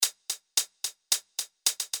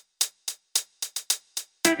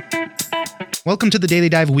Welcome to the Daily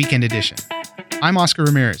Dive Weekend Edition. I'm Oscar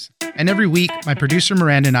Ramirez, and every week, my producer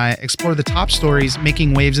Miranda and I explore the top stories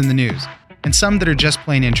making waves in the news, and some that are just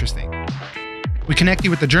plain interesting. We connect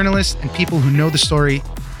you with the journalists and people who know the story,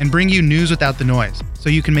 and bring you news without the noise,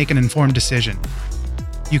 so you can make an informed decision.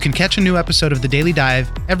 You can catch a new episode of the Daily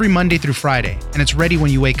Dive every Monday through Friday, and it's ready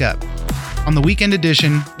when you wake up. On the Weekend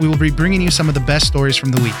Edition, we will be bringing you some of the best stories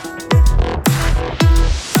from the week.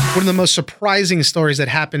 One of the most surprising stories that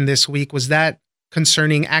happened this week was that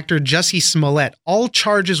concerning actor Jussie Smollett. All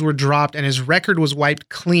charges were dropped and his record was wiped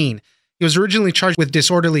clean. He was originally charged with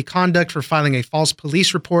disorderly conduct for filing a false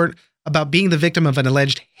police report about being the victim of an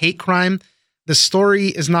alleged hate crime. The story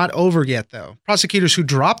is not over yet, though. Prosecutors who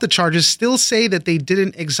dropped the charges still say that they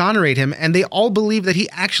didn't exonerate him, and they all believe that he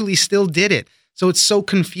actually still did it. So it's so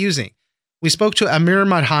confusing. We spoke to Amir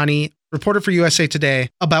Madhani, reporter for USA Today,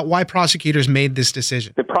 about why prosecutors made this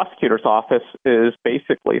decision. The prosecutor's office is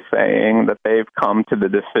basically saying that they've come to the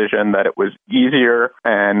decision that it was easier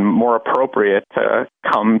and more appropriate to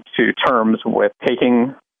come to terms with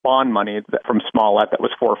taking bond money from Smollett that was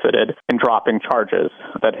forfeited and dropping charges,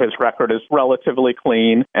 that his record is relatively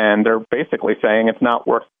clean, and they're basically saying it's not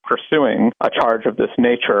worth pursuing a charge of this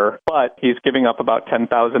nature, but he's giving up about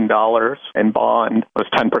 $10,000 in bond. It was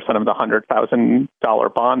 10% of the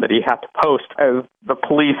 $100,000 bond that he had to post. As the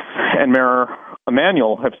police and Mayor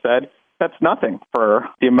Emanuel have said, that's nothing for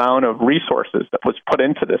the amount of resources that was put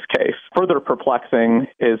into this case. Further perplexing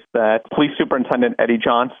is that Police Superintendent Eddie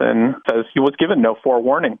Johnson says he was given no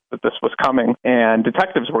forewarning that this was coming, and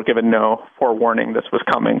detectives were given no forewarning this was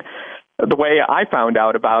coming. The way I found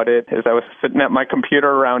out about it is I was sitting at my computer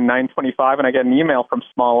around 9:25, and I get an email from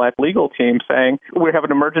Smollett legal team saying, we have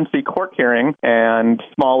an emergency court hearing, and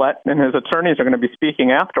Smollett and his attorneys are going to be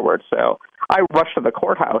speaking afterwards. So I rushed to the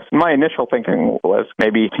courthouse. My initial thinking was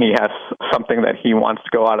maybe he has something that he wants to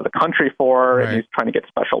go out of the country for, right, and he's trying to get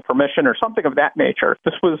special permission or something of that nature.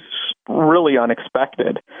 This was really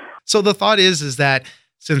unexpected. So the thought is that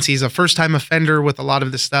since he's a first-time offender with a lot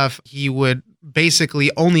of this stuff, he would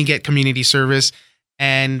basically only get community service,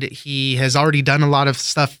 and he has already done a lot of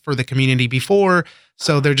stuff for the community before,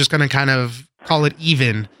 so they're just going to kind of call it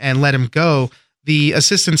even and let him go. The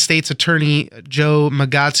assistant state's attorney, Joe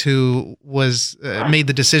Magatz, who was made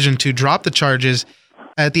the decision to drop the charges,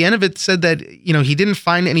 at the end of it said that, he didn't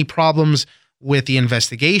find any problems with the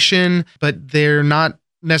investigation, but they're not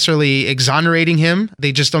necessarily exonerating him.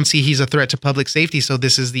 They just don't see he's a threat to public safety, so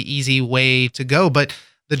this is the easy way to go. But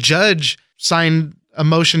the judge signed a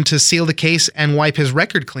motion to seal the case and wipe his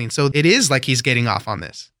record clean. So it is like he's getting off on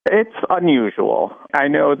this. It's unusual. I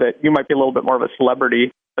know that you might be a little bit more of a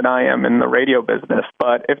celebrity than I am in the radio business,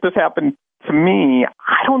 but if this happened to me,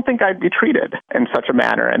 I don't think I'd be treated in such a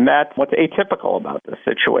manner, and that's what's atypical about this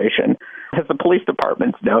situation. As the police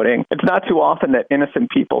department's noting, it's not too often that innocent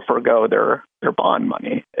people forgo their bond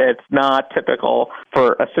money. It's not typical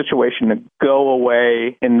for a situation to go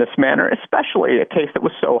away in this manner, especially a case that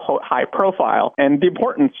was so high profile. And the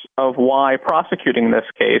importance of why prosecuting this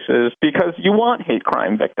case is because you want hate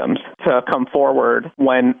crime victims to come forward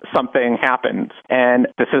when something happens. And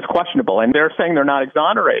this is questionable. And they're saying they're not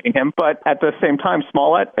exonerating him, but at the same time,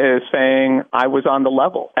 Smollett is saying, I was on the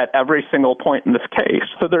level at every single point in this case.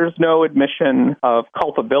 So there's no admission of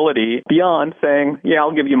culpability beyond saying, yeah,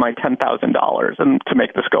 I'll give you my $10,000 and to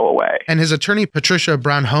make this go away. And his attorney, Patricia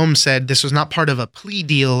Brown-Holmes, said this was not part of a plea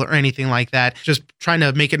deal or anything like that, just trying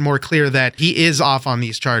to make it more clear that he is off on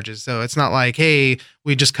these charges. So it's not like, hey,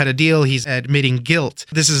 we just cut a deal, he's admitting guilt.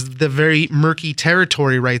 This is the very murky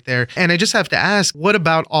territory right there. And I just have to ask, what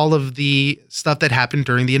about all of the stuff that happened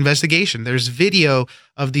during the investigation? There's video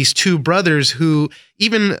of these two brothers who,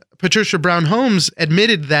 even Patricia Brown-Holmes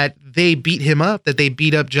admitted that they beat him up, that they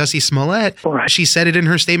beat up Jussie Smollett. Right. She said it in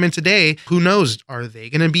her statement today. Who knows? Are they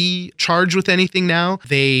going to be charged with anything now?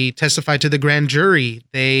 They testified to the grand jury.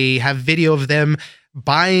 They have video of them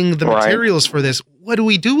buying the materials for this. What do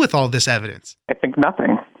we do with all this evidence? I think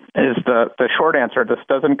nothing is the short answer. This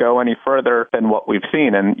doesn't go any further than what we've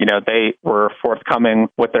seen. And, they were forthcoming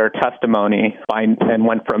with their testimony and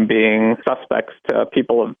went from being suspects to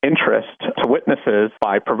people of interest to witnesses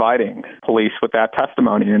by providing police with that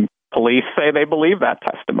testimony. And police say they believe that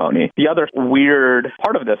testimony. The other weird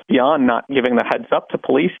part of this, beyond not giving the heads up to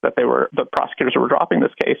police that the prosecutors were dropping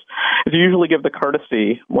this case, is you usually give the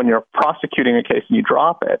courtesy when you're prosecuting a case and you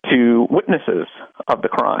drop it to witnesses of the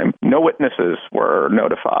crime. No witnesses were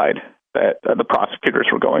notified that the prosecutors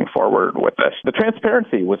were going forward with this. The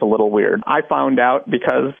transparency was a little weird. I found out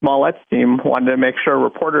because Smollett's team wanted to make sure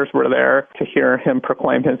reporters were there to hear him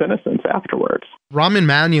proclaim his innocence afterwards. Rahm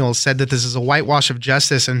Emanuel said that this is a whitewash of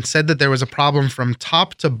justice and said that there was a problem from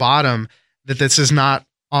top to bottom. that this is not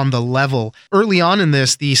on the level. Early on in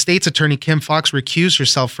this, the state's attorney, Kim Foxx, recused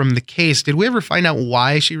herself from the case. Did we ever find out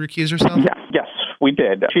why she recused herself? Yes, we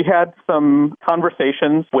did. She had some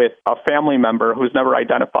conversations with a family member who's never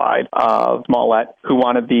identified of Smollett, who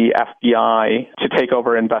wanted the FBI to take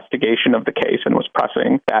over investigation of the case and was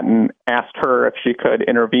pressing that and asked her if she could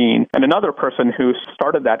intervene. And another person who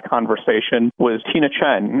started that conversation was Tina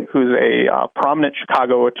Chen, who's a prominent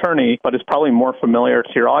Chicago attorney, but is probably more familiar to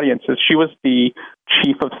your audiences. She was the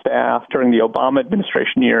chief of staff during the Obama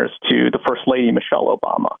administration years to the First Lady, Michelle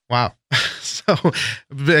Obama. Wow.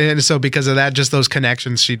 So because of that, just those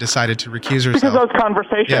connections, she decided to recuse herself. Because of those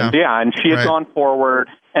conversations, yeah. And she had gone forward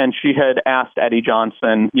and she had asked Eddie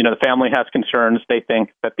Johnson, the family has concerns. They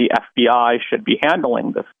think that the FBI should be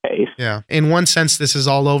handling this case. Yeah. In one sense, this is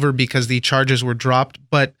all over because the charges were dropped,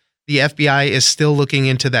 but the FBI is still looking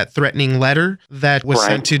into that threatening letter that was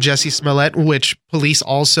sent to Jussie Smollett, which police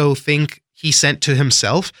also think he sent to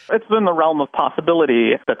himself. It's in the realm of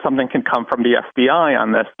possibility that something can come from the FBI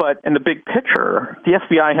on this. But in the big picture, the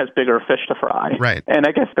FBI has bigger fish to fry. Right. And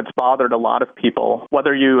I guess it's bothered a lot of people,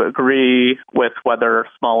 whether you agree with whether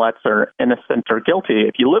Smolletts are innocent or guilty.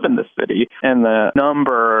 If you live in the city and the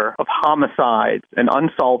number of homicides and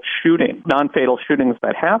unsolved shootings, non-fatal shootings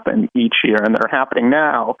that happen each year and that are happening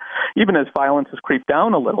now, even as violence has creeped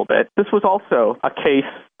down a little bit, this was also a case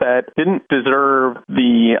that didn't deserve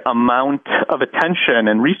the amount of attention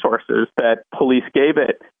and resources that police gave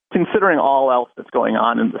it, considering all else that's going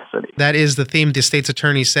on in the city. That is the theme. The state's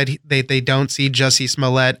attorney said they don't see Jussie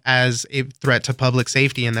Smollett as a threat to public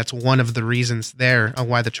safety, and that's one of the reasons there on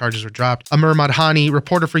why the charges were dropped. Amir Madhani,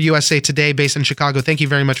 reporter for USA Today, based in Chicago. Thank you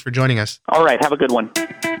very much for joining us. All right. Have a good one.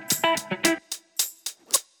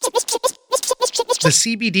 The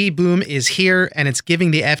CBD boom is here, and it's giving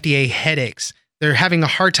the FDA headaches. They're having a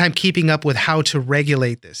hard time keeping up with how to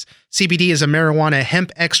regulate this. CBD is a marijuana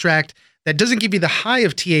hemp extract that doesn't give you the high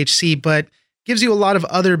of THC, but gives you a lot of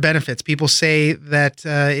other benefits. People say that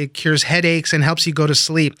it cures headaches and helps you go to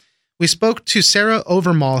sleep. We spoke to Sarah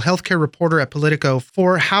Overmall, healthcare reporter at Politico,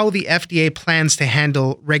 for how the FDA plans to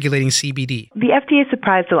handle regulating CBD. The FDA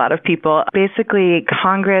surprised a lot of people. Basically,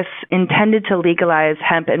 Congress intended to legalize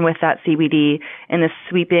hemp and with that CBD in this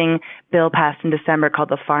sweeping bill passed in December called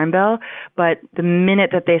the Farm Bill. But the minute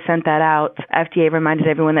that they sent that out, FDA reminded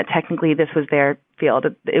everyone that technically this was their field.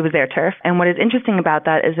 It was their turf. And what is interesting about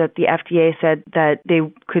that is that the FDA said that they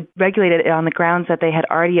could regulate it on the grounds that they had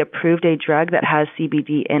already approved a drug that has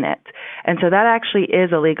CBD in it. And so that actually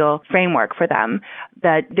is a legal framework for them,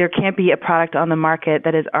 that there can't be a product on the market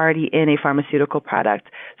that is already in a pharmaceutical product.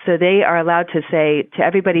 So they are allowed to say to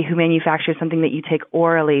everybody who manufactures something that you take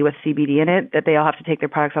orally with CBD in it, that they all have to take their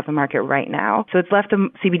products off the market right now. So it's left the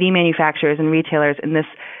CBD manufacturers and retailers in this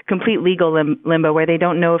complete legal limbo where they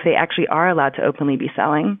don't know if they actually are allowed to openly be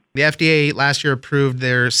selling. The FDA last year approved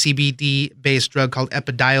their CBD-based drug called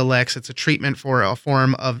Epidiolex. It's a treatment for a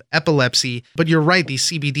form of epilepsy. But you're right, these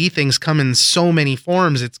CBD things come in so many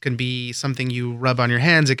forms. It can be something you rub on your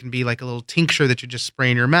hands. It can be like a little tincture that you just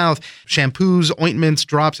spray in your mouth. Shampoos, ointments,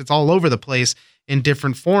 drops, it's all over the place in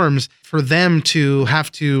different forms. For them to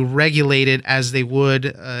have to regulate it as they would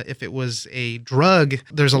if it was a drug,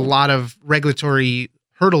 there's a lot of regulatory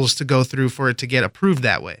hurdles to go through for it to get approved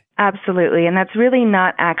that way. Absolutely. And that's really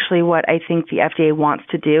not actually what I think the FDA wants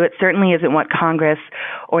to do. It certainly isn't what Congress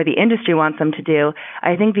or the industry wants them to do.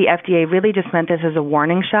 I think the FDA really just meant this as a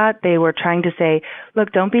warning shot. They were trying to say,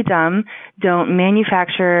 look, don't be dumb. Don't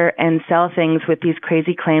manufacture and sell things with these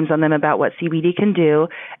crazy claims on them about what CBD can do,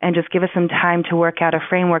 and just give us some time to work out a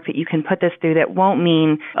framework that you can put this through that won't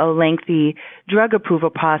mean a lengthy drug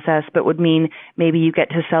approval process, but would mean maybe you get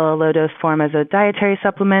to sell a low-dose form as a dietary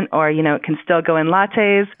supplement, or, it can still go in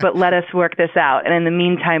lattes, but let us work this out. And in the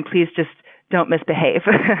meantime, please just don't misbehave.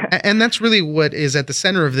 And that's really what is at the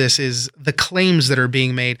center of this is the claims that are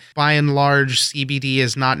being made. By and large, CBD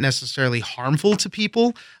is not necessarily harmful to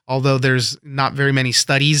people, although there's not very many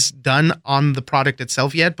studies done on the product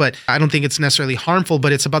itself yet. But I don't think it's necessarily harmful,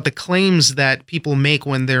 but it's about the claims that people make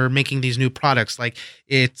when they're making these new products, like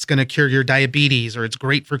it's going to cure your diabetes or it's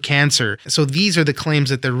great for cancer. So these are the claims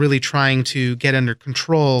that they're really trying to get under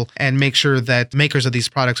control and make sure that makers of these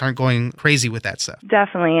products aren't going crazy with that stuff.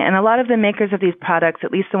 Definitely. And a lot of the makers of these products,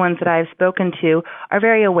 at least the ones that I've spoken to, are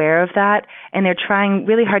very aware of that. And they're trying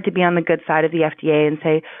really hard to be on the good side of the FDA and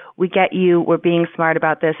say, we get you, we're being smart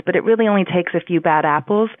about this, but it really only takes a few bad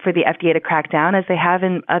apples for the FDA to crack down, as they have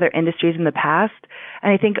in other industries in the past.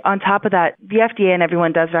 And I think on top of that, the FDA and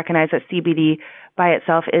everyone does recognize that CBD by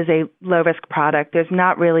itself is a low-risk product. There's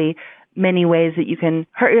not really many ways that you can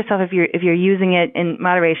hurt yourself if you're using it in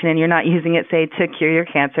moderation and you're not using it, say, to cure your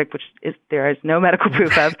cancer, which there is no medical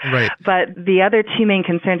proof of. Right. But the other two main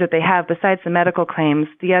concerns that they have, besides the medical claims,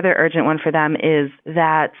 the other urgent one for them is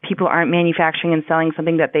that people aren't manufacturing and selling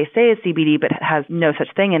something that they say is CBD but has no such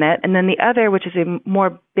thing in it. And then the other, which is a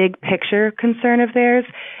more big picture concern of theirs,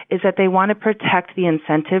 is that they want to protect the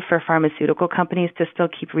incentive for pharmaceutical companies to still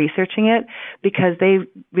keep researching it, because they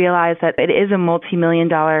realize that it is a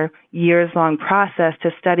multi-million-dollar, years-long process to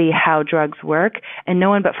study how drugs work, and no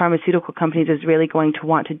one but pharmaceutical companies is really going to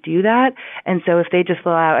want to do that. And so if they just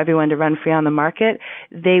allow everyone to run free on the market,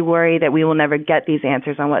 they worry that we will never get these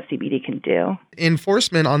answers on what CBD can do.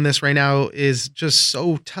 Enforcement on this right now is just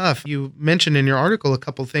so tough. You mentioned in your article a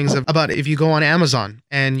couple things about if you go on Amazon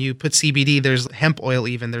and you put CBD, there's hemp oil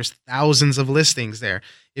even, there's thousands of listings there.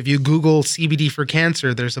 If you Google CBD for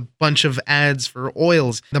cancer, there's a bunch of ads for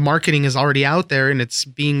oils. The marketing is already out there and it's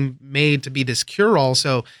being made to be this cure-all.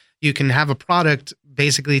 So you can have a product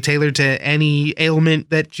basically tailored to any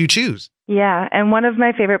ailment that you choose. Yeah, and one of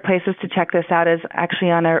my favorite places to check this out is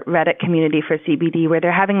actually on a Reddit community for CBD, where they're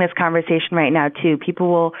having this conversation right now, too. People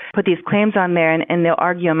will put these claims on there and they'll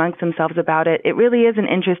argue amongst themselves about it. It really is an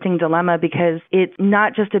interesting dilemma, because it's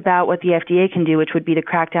not just about what the FDA can do, which would be to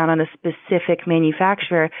crack down on a specific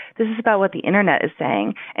manufacturer. This is about what the Internet is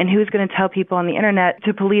saying, and who's going to tell people on the Internet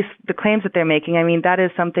to police the claims that they're making. I mean, that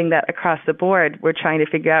is something that across the board we're trying to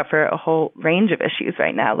figure out for a whole range of issues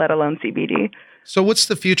right now, let alone CBD. So what's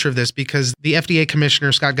the future of this? Because the FDA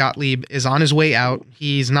commissioner, Scott Gottlieb, is on his way out.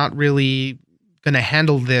 He's not really going to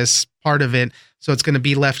handle this part of it, so it's going to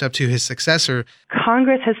be left up to his successor.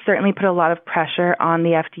 Congress has certainly put a lot of pressure on the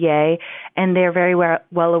FDA, and they're very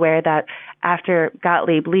well aware that after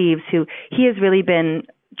Gottlieb leaves, he has really been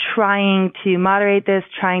trying to moderate this,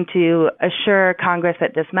 trying to assure Congress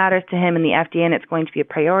that this matters to him and the FDA and it's going to be a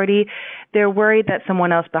priority. They're worried that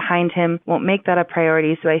someone else behind him won't make that a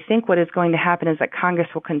priority. So I think what is going to happen is that Congress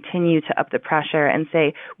will continue to up the pressure and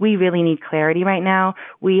say, we really need clarity right now.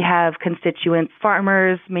 We have constituents,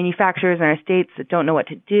 farmers, manufacturers in our states that don't know what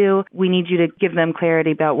to do. We need you to give them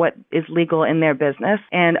clarity about what is legal in their business.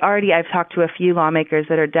 And already I've talked to a few lawmakers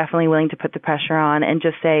that are definitely willing to put the pressure on and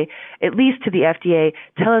just say, at least to the FDA,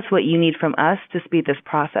 tell us what you need from us to speed this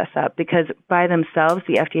process up, because by themselves,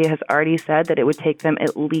 the FDA has already said that it would take them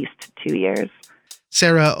at least 2 years.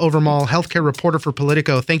 Sarah Overmall, healthcare reporter for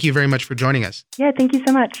Politico, thank you very much for joining us. Yeah, thank you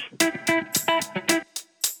so much.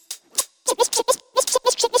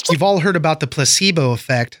 You've all heard about the placebo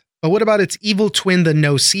effect, but what about its evil twin, the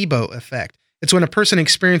nocebo effect? It's when a person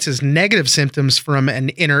experiences negative symptoms from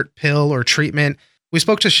an inert pill or treatment. We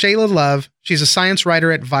spoke to Shayla Love. She's a science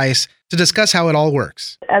writer at Vice to discuss how it all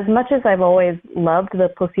works. As much as I've always loved the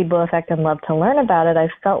placebo effect and loved to learn about it, I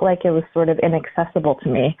felt like it was sort of inaccessible to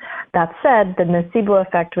me. That said, the nocebo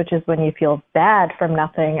effect, which is when you feel bad from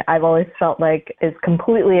nothing, I've always felt like is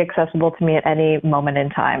completely accessible to me at any moment in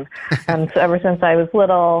time. So ever since I was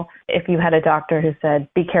little, if you had a doctor who said,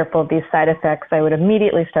 be careful of these side effects, I would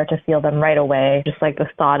immediately start to feel them right away. Just like the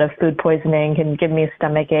thought of food poisoning can give me a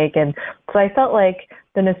stomach ache. And so I felt like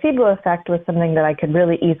the nocebo effect was something that I could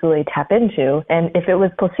really easily tap into. And if it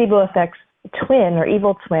was placebo effect's twin or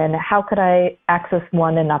evil twin, how could I access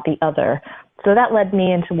one and not the other? So that led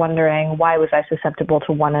me into wondering, why was I susceptible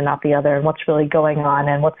to one and not the other, and what's really going on,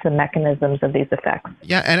 and what's the mechanisms of these effects?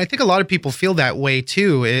 Yeah, and I think a lot of people feel that way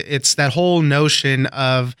too. It's that whole notion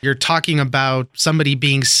of you're talking about somebody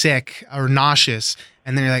being sick or nauseous,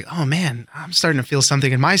 and then you're like, oh man, I'm starting to feel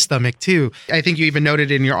something in my stomach too. I think you even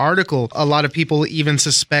noted in your article, a lot of people even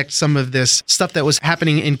suspect some of this stuff that was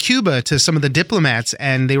happening in Cuba to some of the diplomats,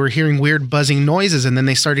 and they were hearing weird buzzing noises, and then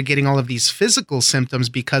they started getting all of these physical symptoms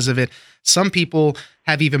because of it. Some people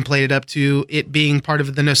have even played it up to it being part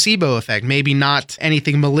of the nocebo effect. Maybe not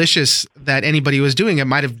anything malicious that anybody was doing. It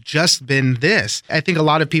might have just been this. I think a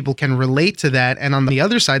lot of people can relate to that. And on the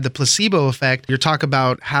other side, the placebo effect, you talk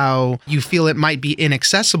about how you feel it might be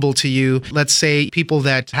inaccessible to you. Let's say people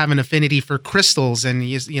that have an affinity for crystals, and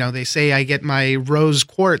they say, I get my rose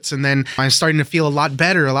quartz and then I'm starting to feel a lot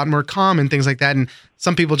better, a lot more calm and things like that. And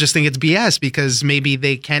some people just think it's BS because maybe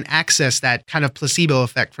they can't access that kind of placebo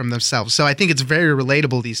effect from themselves. So I think it's very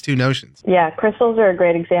relatable, these two notions. Yeah, crystals are a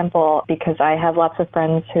great example because I have lots of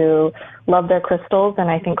friends who love their crystals, and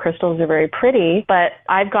I think crystals are very pretty. But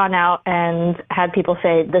I've gone out and had people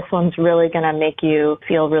say, this one's really going to make you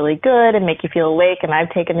feel really good and make you feel awake. And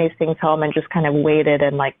I've taken these things home and just kind of waited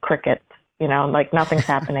and like crickets. like nothing's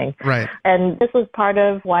happening. Right. And this was part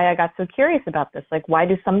of why I got so curious about this. Like, why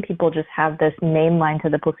do some people just have this main line to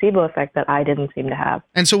the placebo effect that I didn't seem to have?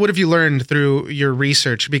 And so what have you learned through your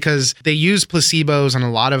research? Because they use placebos on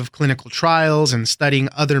a lot of clinical trials and studying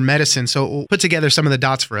other medicine. So put together some of the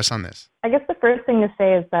dots for us on this. I guess the first thing to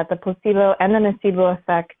say is that the placebo and the nocebo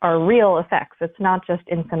effect are real effects. It's not just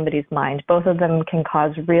in somebody's mind. Both of them can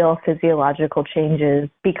cause real physiological changes.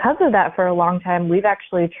 Because of that, for a long time, we've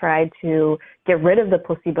actually tried to get rid of the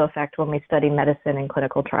placebo effect when we study medicine in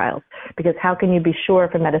clinical trials. Because how can you be sure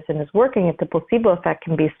if a medicine is working if the placebo effect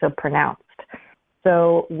can be so pronounced?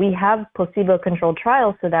 So we have placebo-controlled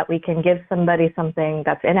trials so that we can give somebody something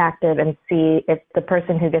that's inactive and see if the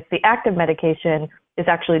person who gets the active medication is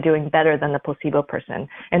actually doing better than the placebo person.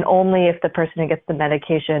 And only if the person who gets the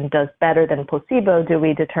medication does better than placebo do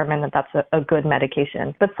we determine that that's a good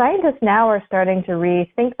medication. But scientists now are starting to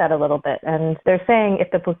rethink that a little bit. And they're saying if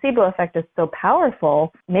the placebo effect is so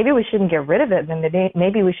powerful, maybe we shouldn't get rid of it. And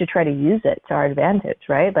maybe we should try to use it to our advantage,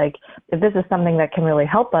 right? Like if this is something that can really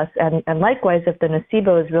help us. And likewise, if the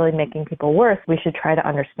nocebo is really making people worse, we should try to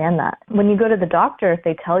understand that. When you go to the doctor, if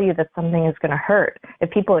they tell you that something is going to hurt, if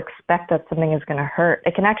people expect that something is going to hurt,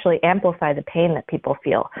 it can actually amplify the pain that people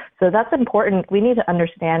feel. So that's important. We need to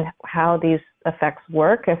understand how these effects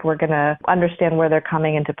work if we're going to understand where they're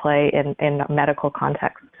coming into play in a medical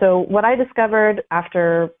context. So what I discovered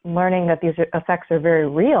after learning that these effects are very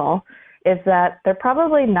real is that they're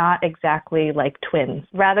probably not exactly like twins.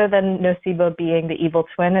 Rather than nocebo being the evil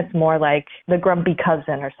twin, it's more like the grumpy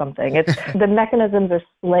cousin or something. The mechanisms are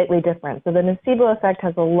slightly different. So the nocebo effect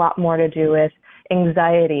has a lot more to do with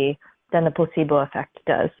anxiety than the placebo effect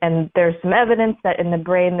does. And there's some evidence that in the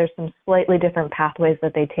brain, there's some slightly different pathways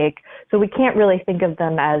that they take. So we can't really think of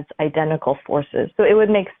them as identical forces. So it would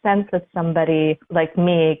make sense that somebody like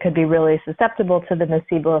me could be really susceptible to the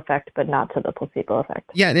nocebo effect, but not to the placebo effect.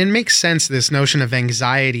 Yeah, and it makes sense, this notion of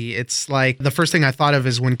anxiety. It's like the first thing I thought of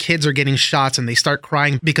is when kids are getting shots and they start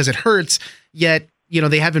crying because it hurts, yet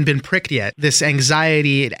they haven't been pricked yet. This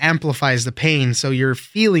anxiety, it amplifies the pain. So you're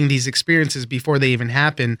feeling these experiences before they even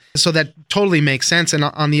happen. So that totally makes sense. And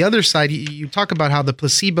on the other side, you talk about how the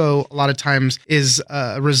placebo a lot of times is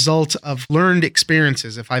a result of learned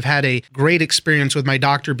experiences. If I've had a great experience with my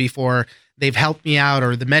doctor before, they've helped me out,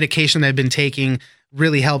 or the medication I've been taking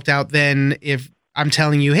really helped out, then if I'm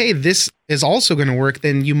telling you, hey, this is also going to work,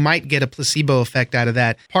 then you might get a placebo effect out of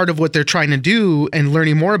that. Part of what they're trying to do and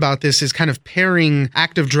learning more about this is kind of pairing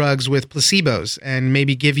active drugs with placebos and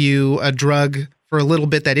maybe give you a drug for a little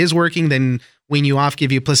bit that is working, then wean you off,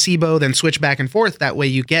 give you a placebo, then switch back and forth. That way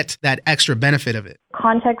you get that extra benefit of it.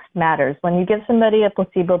 Context matters. When you give somebody a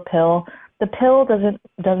placebo pill, the pill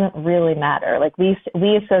doesn't really matter. Like we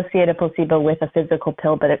associate a placebo with a physical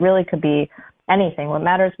pill, but it really could be anything. What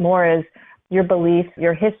matters more is your beliefs,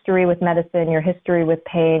 your history with medicine, your history with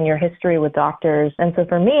pain, your history with doctors. And so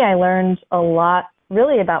for me, I learned a lot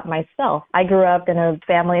really about myself. I grew up in a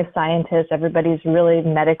family of scientists. Everybody's really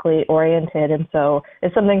medically oriented. And so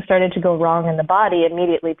if something started to go wrong in the body,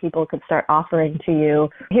 immediately people could start offering to you,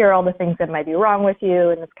 here are all the things that might be wrong with you.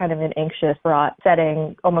 And it's kind of an anxious, fraught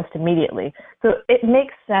setting almost immediately. So it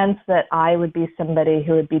makes sense that I would be somebody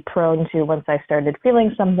who would be prone to, once I started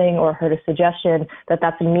feeling something or heard a suggestion,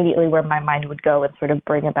 that's immediately where my mind would go and sort of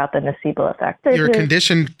bring about the nocebo effect. You're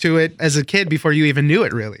conditioned to it as a kid before you even knew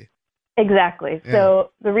it, really. Exactly. Yeah.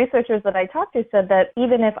 So the researchers that I talked to said that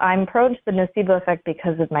even if I'm prone to the nocebo effect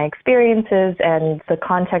because of my experiences and the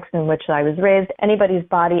context in which I was raised, anybody's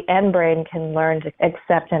body and brain can learn to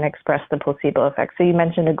accept and express the placebo effect. So you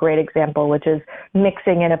mentioned a great example, which is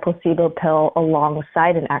mixing in a placebo pill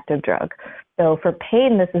alongside an active drug. So for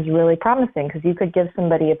pain, this is really promising because you could give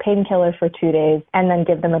somebody a painkiller for 2 days and then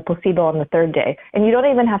give them a placebo on the third day. And you don't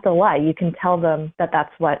even have to lie. You can tell them that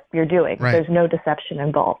that's what you're doing. Right. There's no deception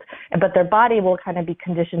involved. But their body will kind of be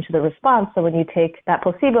conditioned to the response. So when you take that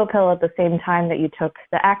placebo pill at the same time that you took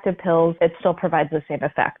the active pills, it still provides the same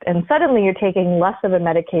effect. And suddenly you're taking less of a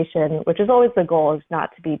medication, which is always the goal, is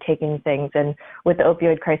not to be taking things. And with the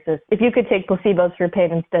opioid crisis, if you could take placebos for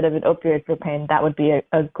pain instead of an opioid for pain, that would be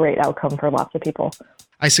a great outcome for lots of people.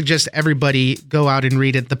 I suggest everybody go out and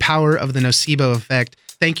read it, The Power of the Nocebo Effect.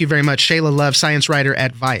 Thank you very much, Shayla Love, science writer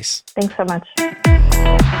at Vice. Thanks so much.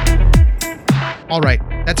 All right,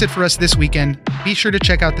 that's it for us this weekend. Be sure to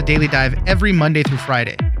check out The Daily Dive every Monday through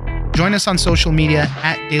Friday. Join us on social media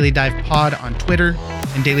at Daily Dive Pod on Twitter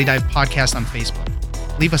and Daily Dive Podcast on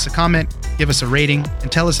Facebook. Leave us a comment, give us a rating,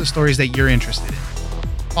 and tell us the stories that you're interested in.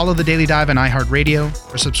 Follow The Daily Dive on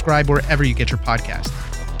iHeartRadio or subscribe wherever you get your podcasts.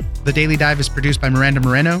 The Daily Dive is produced by Miranda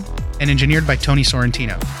Moreno and engineered by Tony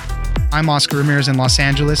Sorrentino. I'm Oscar Ramirez in Los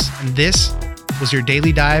Angeles, and this was your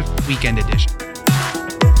Daily Dive Weekend Edition.